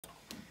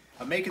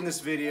I'm making this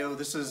video.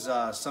 This is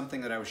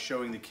something that I was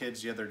showing the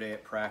kids the other day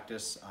at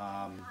practice.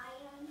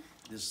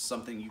 This is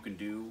something you can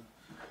do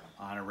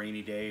on a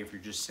rainy day if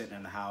you're just sitting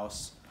in the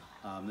house.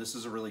 This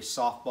is a really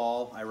soft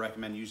ball. I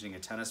recommend using a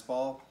tennis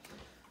ball.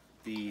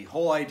 The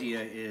whole idea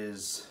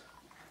is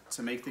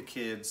to make the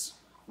kids,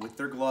 with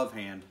their glove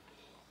hand,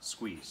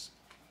 squeeze.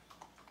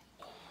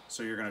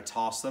 So you're going to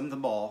toss them the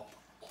ball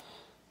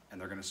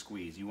and they're going to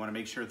squeeze. You want to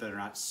make sure that they're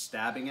not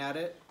stabbing at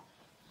it,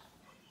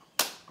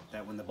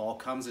 that when the ball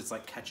comes it's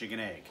like catching an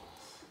egg.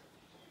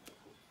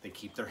 They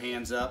keep their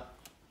hands up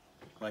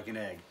like an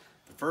egg.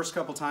 The first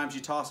couple times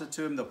you toss it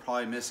to them, they'll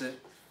probably miss it.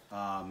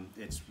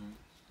 It's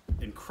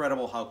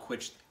incredible how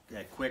quick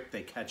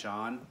they catch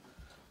on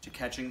to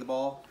catching the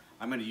ball.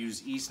 I'm going to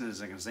use Easton as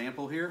an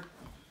example here.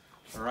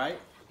 All right,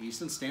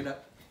 Easton, stand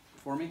up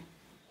for me.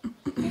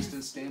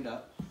 Easton, stand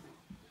up.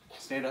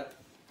 Stand up.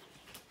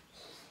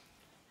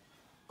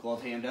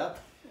 Glove hand up.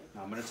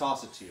 Now I'm going to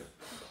toss it to you.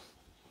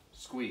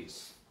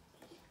 Squeeze.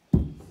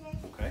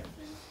 Okay.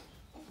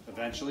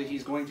 Eventually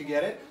he's going to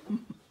get it.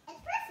 It's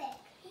perfect.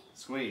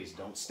 Squeeze.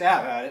 Don't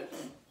stab at it.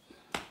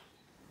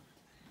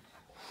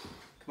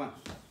 Come on.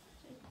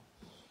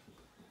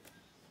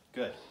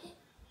 Good.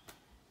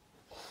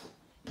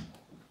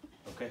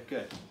 Okay,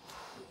 good.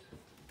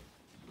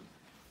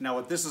 Now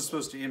what this is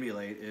supposed to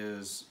emulate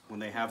is when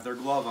they have their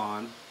glove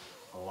on,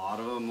 a lot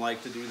of them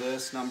like to do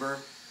this number.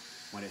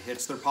 When it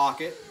hits their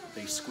pocket,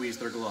 they squeeze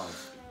their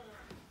glove.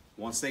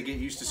 Once they get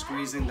used to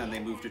squeezing, then they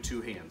move to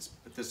two hands.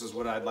 But this is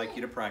what I'd like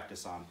you to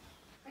practice on.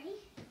 Ready?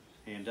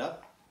 Hand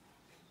up.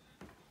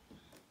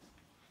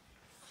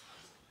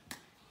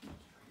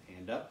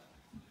 Hand up.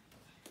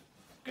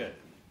 Good.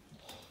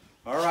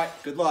 All right,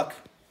 good luck.